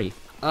Route 3?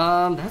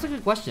 That's a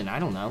good question. I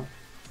don't know.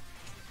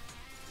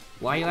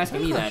 Why are you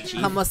asking me that,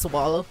 Chief? I'm a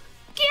swallow.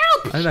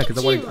 Yo, I don't know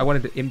because Pikachu! I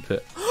wanted to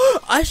input.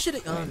 I should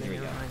have. Oh, There no, we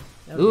never go. mind.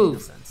 That would Ooh. make no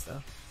sense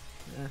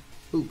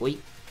though. Ooh, boy.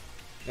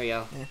 There you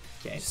go. Yeah,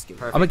 Okay, just give it-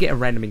 perfect. I'm gonna get a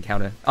random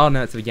encounter. Oh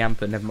no, it's a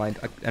Yamper. Never mind.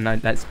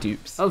 That's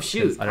dupes. Oh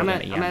shoot! 'cause I don't I'm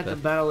want a at the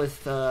Yamper. battle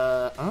with.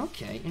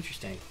 Okay,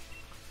 interesting.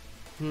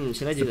 Should I It's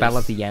do the battle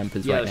this? of the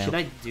Yampers Yo, right now. should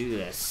I do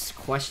this?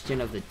 Question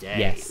of the day.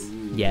 Yes.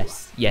 Ooh.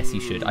 Yes. Yes, you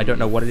should. I don't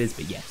know what it is,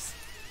 but yes.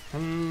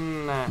 What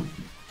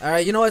All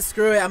right, you know what?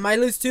 Screw it. I might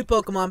lose 2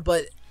 Pokemon,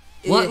 but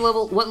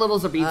level? What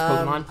levels are Bede's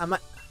Pokemon? I might.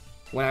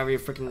 Whatever your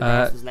freaking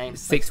pronounce his name.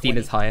 16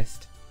 is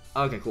highest.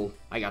 Okay, cool.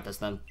 I got this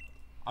then.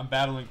 I'm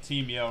battling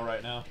Team Yell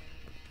right now.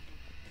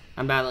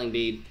 I'm battling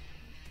Bede.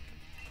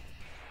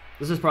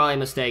 This is probably a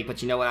mistake,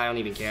 but you know what? I don't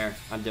even care.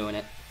 I'm doing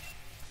it.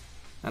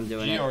 I'm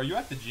doing Gio, it. are you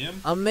at the gym?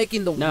 I'm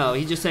making the. No,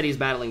 he just said he's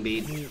battling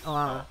Bede.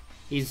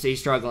 He's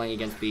struggling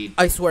against Bede.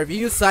 I swear, if you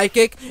use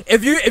Psychic,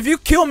 if you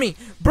kill me,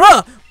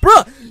 bruh,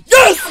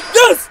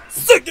 yes,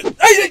 Psychic,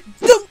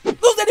 don't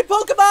lose any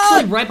Pokemon.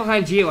 Actually, right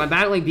behind Gio. I'm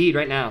battling Bede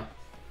right now.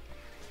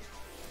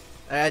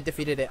 I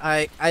defeated it.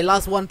 I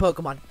lost 1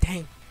 Pokemon.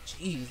 Dang,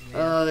 jeez,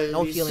 man.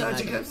 No healing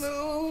such a good items.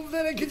 move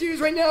that I could use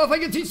right now if I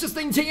could teach this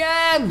thing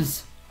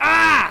TMs.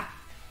 Ah!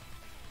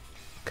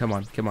 Come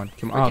on. Oh, Freaking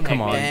come heck,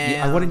 on.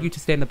 man. I wanted you to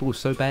stay in the ball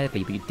so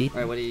badly, but you didn't. All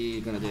right, what are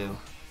you gonna do?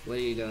 What are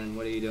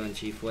you doing,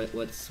 Chief?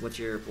 What's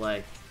your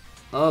play?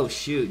 Oh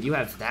shoot, you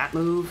have that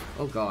move?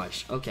 Oh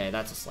gosh. Okay,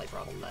 that's a slight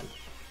problem then.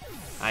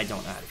 I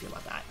don't know how to feel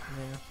about that.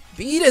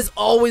 Beat is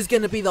always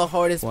gonna be the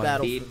hardest One,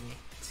 battle Beat. for me.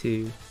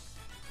 2,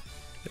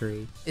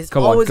 3. It's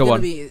Go on, always go gonna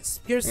on. be it's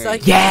pure There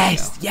you Psychic.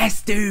 go.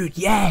 Yes, dude,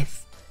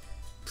 yes.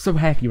 So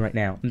happy right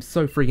now. I'm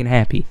so freaking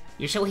happy.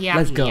 You're so happy,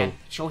 Let's go. man.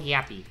 So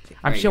happy. I'm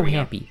Alright, so here we go.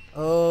 happy.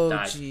 Oh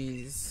Die.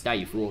 jeez. Die,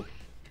 you fool.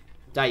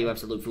 Die, you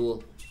absolute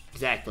fool.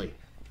 Exactly.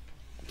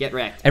 Get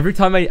wrecked. Every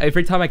time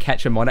I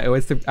catch a mon, I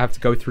always have to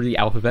go through the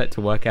alphabet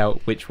to work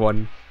out which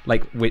one,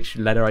 like which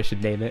letter I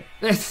should name it.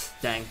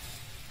 Dang.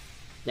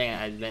 Dang,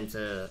 I meant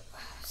to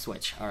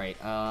switch. Alright,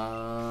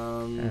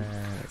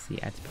 Let's see,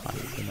 add to party.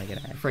 What am I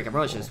gonna add? Frick, I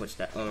probably should have switched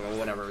that. Oh,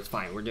 whatever, it's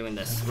fine. We're doing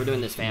this. We're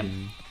doing this,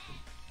 fam.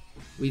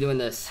 We doing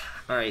this.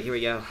 Alright, here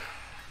we go.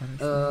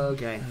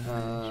 Okay. It's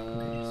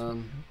a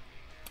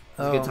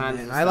Oh good time.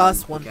 man, This I is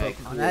lost done. 1 Okay,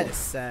 Pokemon. cool. That is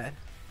sad.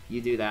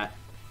 You do that.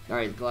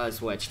 Alright, glad I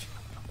switched.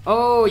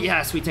 Oh,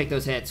 yes, we take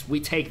those hits. We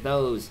take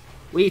those.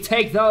 We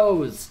take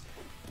those.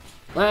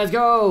 Let's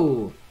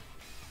go.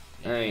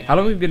 Alright. How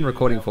long have we been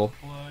recording for?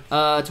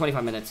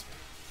 25 minutes.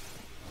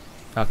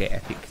 Okay,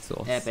 epic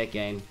source. Epic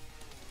game.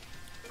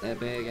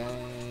 Epic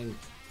game.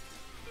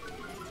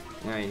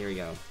 Alright, here we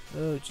go.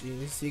 Oh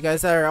jeez, you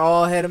guys are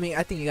all ahead of me.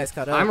 I think you guys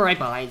caught up. I'm right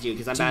behind you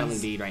because I'm battling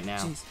Jeez. Bede right now.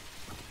 Jeez.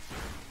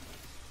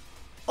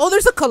 Oh,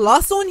 there's a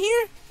Colossal in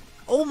here?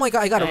 Oh my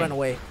god, I gotta Dang. run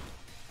away.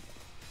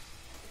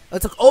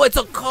 It's a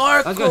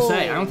car. I was gonna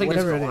say, I don't think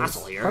there's Whatever it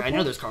colossal is. here. I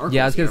know there's car.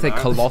 Yeah, I was gonna say here,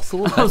 but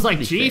colossal. I was like,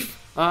 That's pretty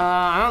Chief.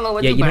 I don't know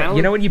what Yeah, you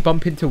you know when you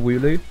bump into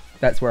Wooloo?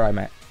 That's where I'm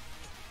at.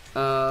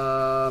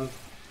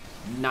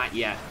 Not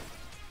yet.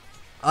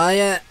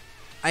 I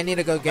need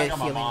to go get got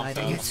my healing mom's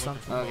items. house.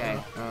 Something. Okay.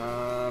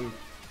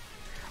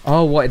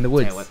 Oh, what, in the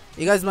woods? Tell you what.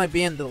 You guys might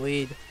be in the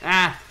lead.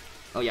 Ah.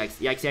 Oh yikes!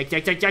 Yikes! Yikes!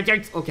 Yikes! Yikes!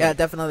 Yikes! Okay. Yeah,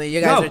 definitely.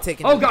 You guys No! are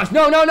taking. Oh gosh!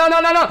 No! No! No! No!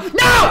 No! No!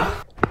 No!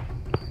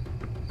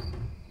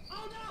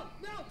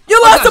 You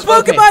Oh, lost a gosh,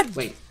 okay. Pokemon.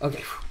 Wait.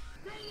 Okay.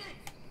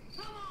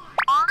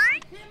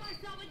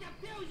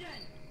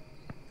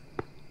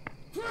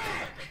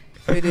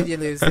 Who did you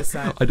lose this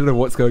time? I don't know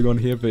what's going on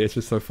here, but it's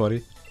just so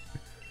funny.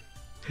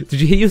 Did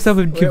you hit yourself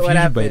in Wait, what confusion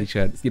by happened? any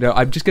chance? You know,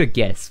 I'm just gonna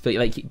guess, but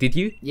like, did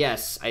you?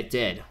 Yes, I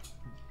did.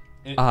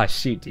 Ah,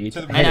 shoot, dude.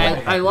 To the And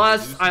Anyway. I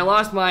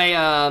lost my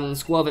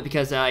Squelbit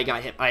because I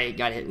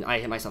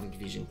hit myself in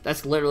confusion.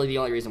 That's literally the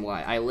only reason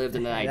why. I lived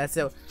in the night. That's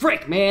so.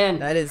 Frick, man.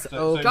 That is.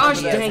 So gosh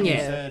remember that dang you it.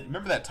 said-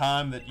 remember that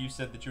time that you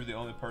said that you were the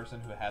only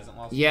person who hasn't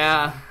lost?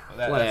 Yeah, Well,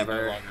 that's whatever.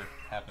 no longer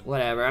happening.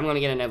 Whatever. I'm gonna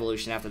get an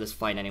evolution after this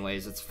fight,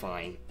 anyways. It's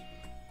fine.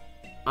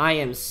 I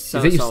am so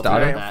Is it your salty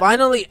starter? about I'm that.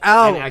 finally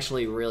I'm out.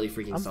 actually really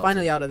freaking I'm salty.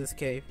 finally out of this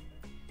cave.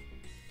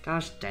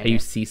 Gosh dang Are you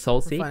it. sea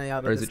salty? I'm finally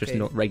out of Or is this it just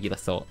cave. not regular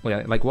salt?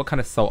 Wait, like, what kind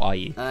of salt are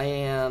you? I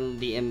am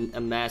a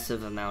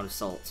massive amount of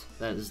salt.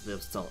 That is the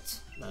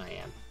salt that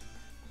I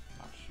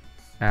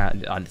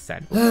am.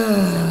 Understandable.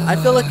 I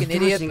feel like an Gosh,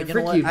 idiot, dang but it, you know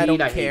frick what? you, I don't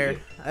Bede, I hate care. you.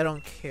 I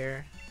don't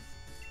care.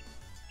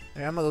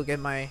 Alright, I'm gonna go get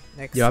my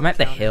next. Yo, I'm at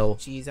the encounter. hill.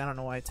 Jeez, I don't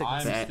know why I took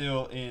I'm this.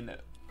 still in.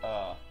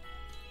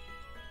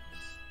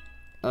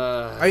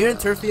 Are you in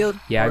Turffield?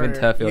 Yeah, I'm in Or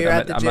Turfield. you're I'm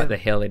at the at gym? the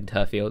hill in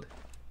Turfield.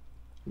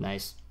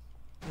 Nice.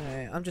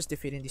 Alright, I'm just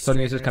defeating these.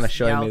 Sonia's just kind of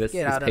showing Yeah, me this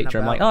get out and picture.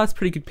 I'm like, about. oh, it's a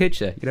pretty good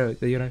picture. You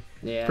know,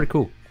 Yeah. pretty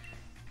cool.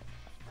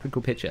 Pretty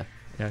cool picture.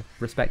 You know,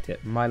 respect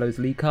it. Milo's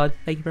lead card.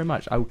 Thank you very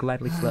much. I will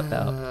gladly slap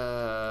that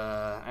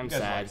up. I'm You guys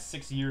are sad. like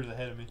 6 years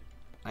ahead of me.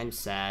 I'm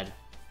sad.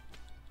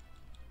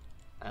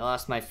 I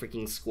lost my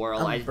freaking squirrel.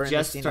 I'm I burning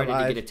just this thing started to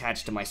alive. get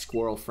attached to my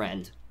squirrel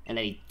friend, and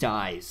then he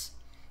dies.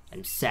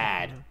 I'm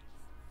sad.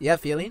 You have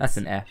feelings? That's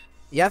an F.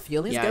 You have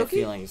feelings, Yeah, I have Gokey?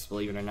 feelings.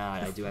 Believe it or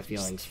not, I do have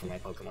feelings for my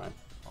Pokemon.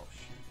 Oh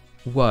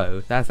shoot.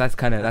 Whoa, that's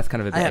kind of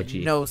a bit I have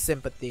edgy. no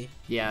sympathy.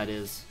 Yeah, it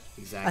is.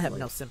 Exactly. I have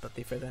no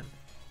sympathy for them.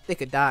 They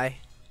could die.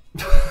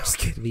 Just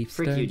kidding. Leaf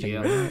Frick stone, you, thank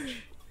Gio. very much.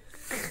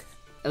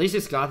 At least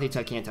this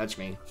Gothita can't touch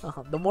me.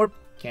 The more.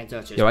 Can't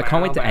touch it. Yo, I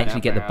can't wait to actually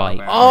get the bite.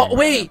 Oh,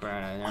 wait!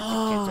 Can't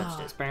touch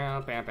this.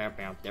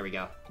 There we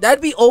go.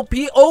 That'd be OP.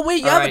 Oh wait,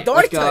 you have a Alright, dark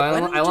let's go. type. Why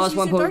don't I you lost just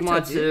one use your dark Pokemon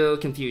type, dude?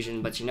 to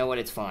confusion, but you know what?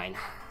 It's fine.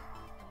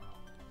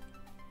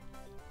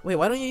 Wait,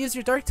 why don't you use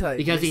your dark type?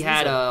 Because You he just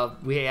had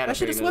use a I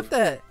should have move. swept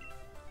that.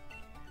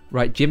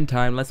 Right, gym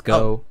time. Let's go.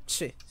 Oh,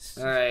 shit.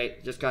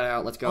 Alright, just got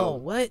out. Let's Oh, go.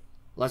 what?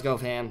 Let's go,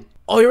 fam.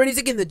 Oh, you're already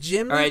taking the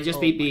gym? Alright, just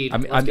oh, beat Bede.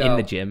 I'm Let's go. in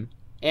the gym.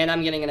 And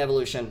I'm getting an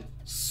evolution.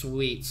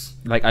 Sweet.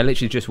 Like, I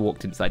literally just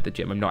walked inside the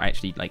gym. I'm not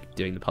actually like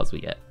doing the puzzle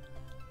yet.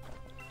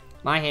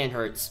 My hand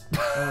hurts.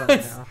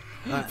 Oh,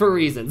 no. For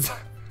reasons.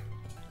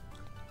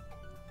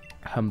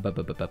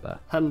 Hum-ba-ba-ba-ba-ba.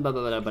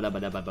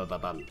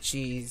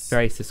 Jeez.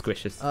 Very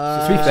suspicious.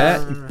 To be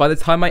fair, by the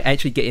time I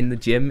actually get in the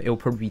gym, it'll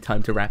probably be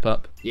time to wrap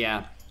up.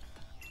 Yeah.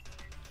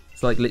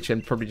 So, like, literally,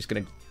 I'm probably just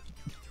gonna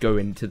go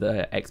into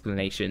the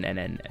explanation, and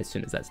then as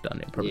soon as that's done,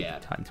 it'll probably Yeah.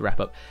 be time to wrap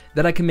up.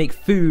 Then I can make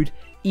food,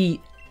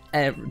 eat,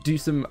 and do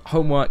some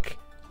homework,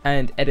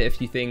 and edit a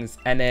few things,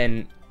 and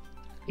then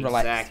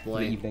relax for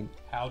Exactly. the evening.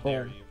 How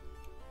dare you?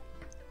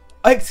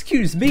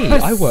 Excuse me,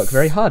 I work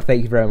very hard.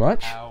 Thank you very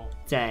much. How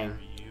Dang. dare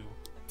you?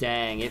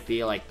 Dang, it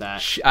be like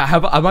that.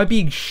 Am I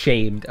being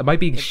shamed? Am I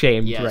being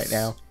shamed Yes. right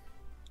now?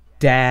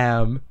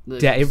 Damn.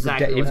 That's It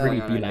exactly what's really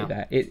going on be right like now.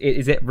 that.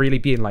 Is it really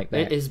being like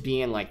that? It is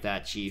being like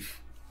that,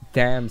 Chief.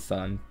 Damn,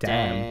 son.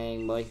 Damn.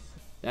 Dang, boy.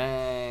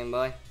 Dang,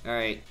 boy.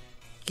 Alright,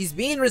 He's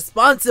being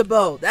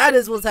responsible. That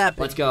is what's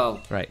happening. let's go.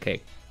 Right,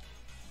 okay.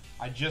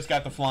 I just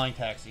got the flying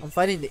taxi. I'm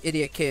fighting the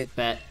idiot kid.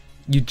 Bet.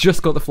 You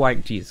just got the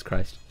flying. Jesus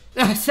Christ.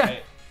 That's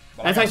Hey,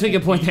 but I actually a gotta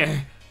good point beat-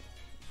 there.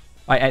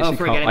 I actually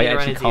frick, I can't. I need to run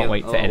actually into can't you.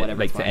 wait to Oh, edit, whatever,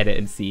 like it's to fine. edit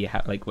and see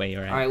how, like, where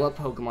you're at. Alright, what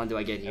Pokemon do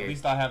I get At here?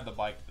 least I have the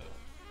bike though.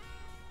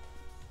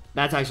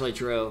 That's actually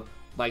true.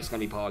 Bike's gonna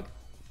be Pog.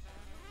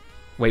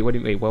 Wait, what do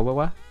you mean?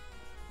 What?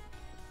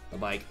 The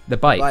bike. The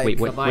bike. bike. Wait,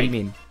 The what do you bike.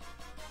 mean?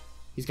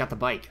 He's got the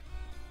bike.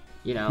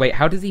 You know. Wait,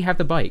 how does he have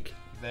the bike?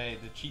 The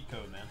cheat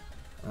code, man.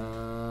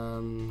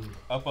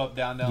 Up. Up,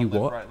 down, You left,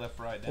 what?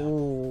 right, down.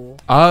 Ooh.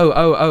 Oh,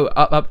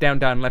 up,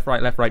 down, left,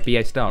 right,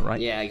 BA start, right?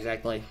 Yeah,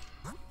 exactly.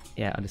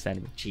 Yeah,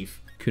 understandable.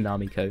 Chief.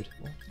 Konami code.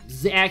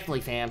 Exactly,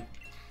 fam.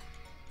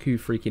 Ku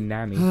freaking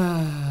Nami.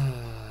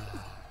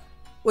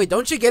 Wait,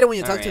 don't you get it when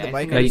you talk Alright, to the I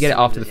bike? think No, I you get it see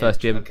after what the first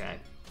gym. Okay.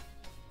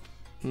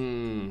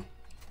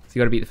 So you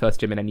gotta beat the first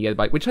gym and then you get the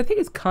bike, which I think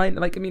is kind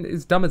of like, I mean,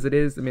 as dumb as it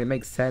is, I mean, it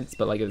makes sense,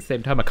 but like at the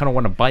same time, I kind of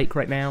want a bike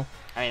right now.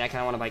 I mean, I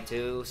kind of want a bike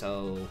too,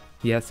 so.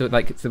 Yeah, so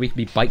like, so we can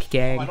be bike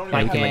gang, Oh, I don't and we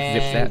even can like have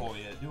zip a set. vehicle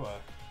yet, do I?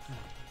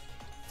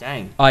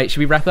 Dang. Alright, should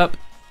we wrap up?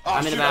 Oh,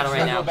 I'm in a shoot, battle I just right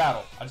got into now. a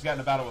battle. I just got in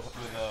a battle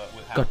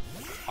with God.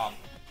 Hal.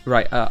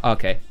 Right.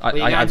 Okay. Well,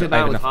 you I got have into a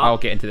battle with enough. Hop? I'll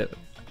get into it.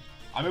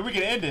 I mean, we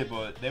can end it,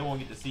 but they won't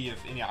get to see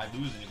if I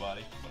lose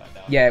anybody. But I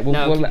doubt it. Yeah. No, keep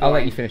I'll let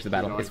going. you finish the Keep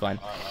battle. going. It's fine.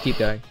 Alright. Keep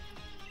going.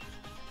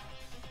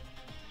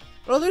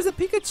 Bro, there's a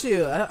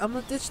Pikachu. I'm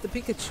gonna ditch the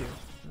Pikachu.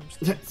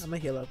 I'm gonna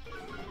heal up.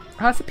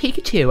 Oh, it's a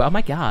Pikachu. Oh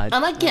my god. Oh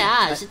my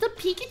gosh, it's a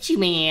Pikachu,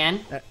 man.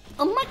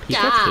 Oh my Pikachu.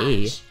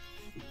 gosh.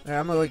 Alright,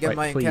 I'm gonna go get Right,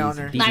 my please.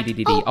 encounter.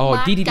 DDDD. Like, oh Oh,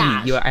 my DDD.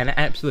 gosh. You're an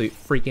absolute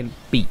freaking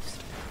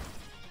beast.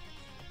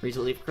 Freeze it,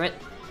 leaf crit.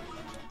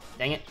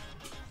 Dang it.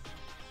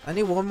 I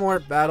need one more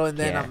battle and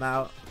then Yeah. I'm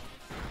out.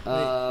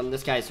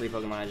 This guy has 3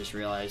 Pokemon, I just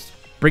realized.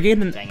 Bringing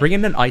Dang it.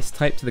 bringing an ice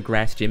type to the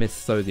grass gym is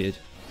so good.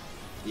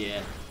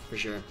 Yeah, for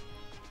sure.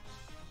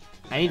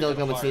 I need to look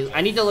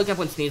up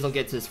when Sneasel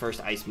gets his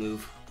first ice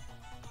move.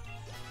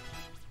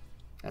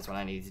 That's what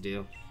I need to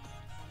do.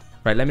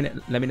 Right. Let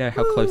me know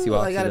how close you Ooh,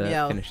 are I got him, to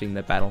yeah. finishing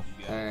the battle.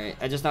 Alright,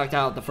 I just knocked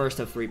out the first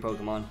of 3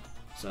 Pokemon.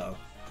 So,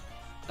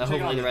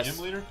 hopefully the rest...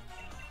 Gym leader?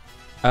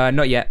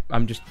 Not yet.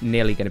 I'm just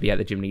nearly going to be at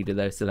the gym leader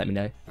though, so let me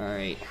know.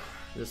 Alright,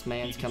 this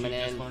man's Pikachu coming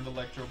just in. learned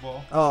Electro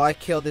Ball. Oh, I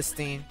killed this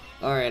thing.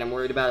 Alright, I'm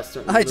worried about a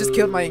certain I just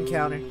killed my move.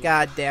 encounter.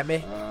 God damn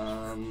it.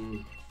 Uh,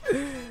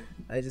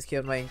 I just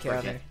killed my encounter.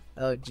 Okay.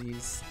 Oh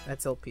jeez,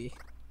 that's OP.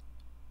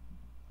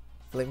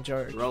 Flame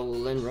charge.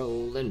 rolling,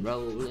 rolling,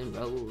 rolling,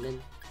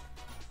 rolling.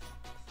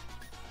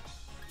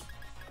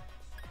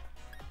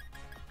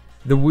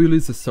 The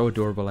Wooloos are so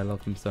adorable. I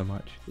love them so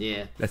much.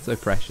 Yeah. They're so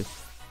precious.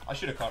 I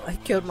should have caught I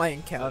him. killed my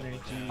encounter.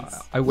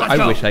 Jeez. I Let's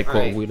go. wish I caught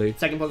Alright, a Wooloo.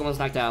 Second Pokemon's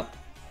knocked out.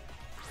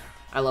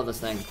 I love this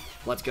thing.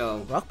 Let's go.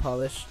 Rock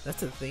polish.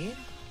 That's a thing.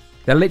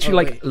 They're literally Oh,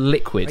 like wait.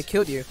 liquid. I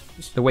killed you.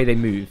 The way they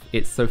move,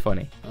 it's so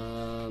funny.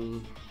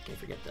 Can't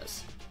forget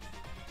this.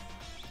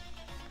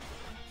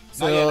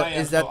 So Not yet, not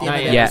yet. is that the Not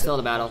end yet, of Yeah. we're still in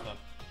the battle.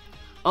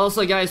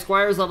 Also, guys,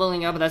 Squire's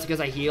leveling up, but that's because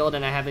I healed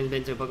and I haven't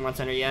been to a Pokemon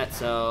Center yet,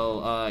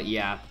 so,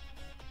 yeah.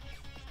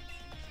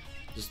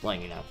 Just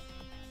letting you know.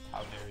 How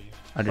dare you?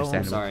 I'm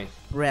Understandable. sorry.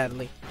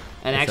 Bradley?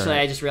 And It's actually,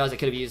 alright. I just realized I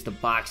could have used the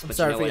box, but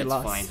sorry you know for what? your It's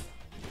loss. fine.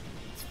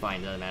 It's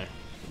fine, doesn't matter.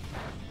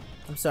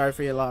 I'm sorry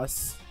for your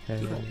loss.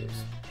 Dude,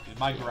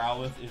 my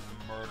Growlithe is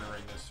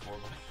murdering this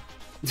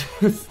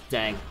Squirtle.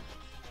 Dang.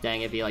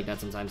 Dang, it'd be like that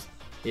sometimes.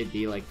 It'd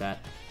be like that.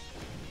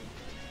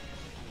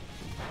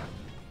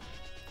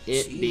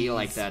 It'd be Jeez.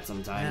 like that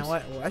sometimes.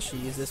 Man, I should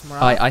use this more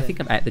I often. think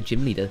I'm at the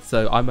gym leader,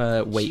 so I'm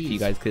wait for you Jeez.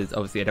 guys because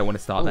obviously I don't want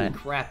to start Holy there.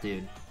 crap,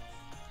 dude.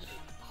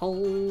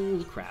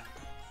 Holy crap.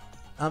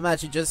 I'm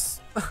actually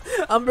just...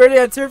 I'm ready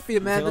on turf for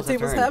you, man. The tables have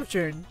tables turned. have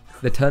turned.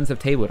 The turns have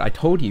tabled. I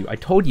told you.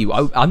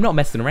 I'm not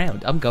messing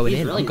around. I'm going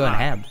He's in. really I'm going not.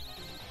 ham.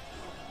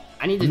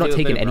 I need to I'm not do a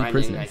taking bit of any grinding,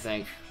 prisoners. I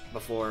think,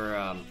 before,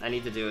 I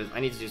need to do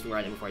some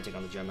grinding before I take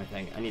on the gym, I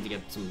think. I need to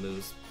get some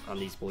moves on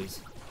these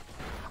boys.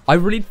 I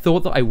really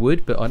thought that I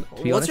would, but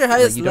to be What's honest, your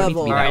highest you don't need to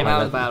level? be that Alright, I'm high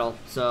out of the level. battle,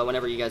 so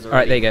whenever you guys are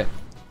Alright, there ready. you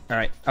go.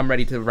 Alright, I'm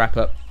ready to wrap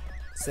up.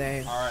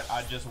 Same. Alright,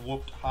 I just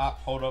whooped Hop.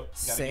 Hold up. Gotta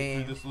Same.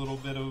 get through this little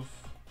bit of...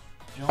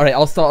 Alright,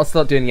 I'll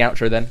start doing the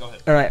outro then. Go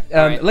ahead. Alright,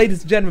 Alright.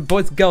 ladies and gentlemen,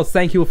 boys and girls,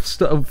 thank you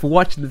for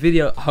watching the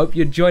video. I hope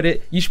you enjoyed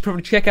it. You should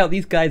probably check out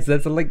these guys.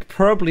 There's a link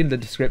probably in the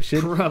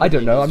description. Probably I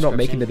don't in know. the I'm not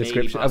making the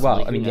description. description. Maybe, Well, I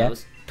possibly. mean, Who yeah.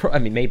 knows? I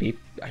mean, maybe.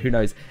 Who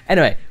knows?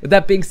 Anyway, with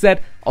that being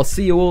said, I'll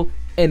see you all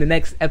in the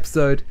next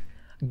episode.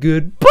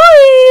 Goodbye!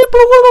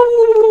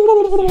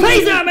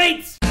 Peace out,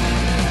 mates!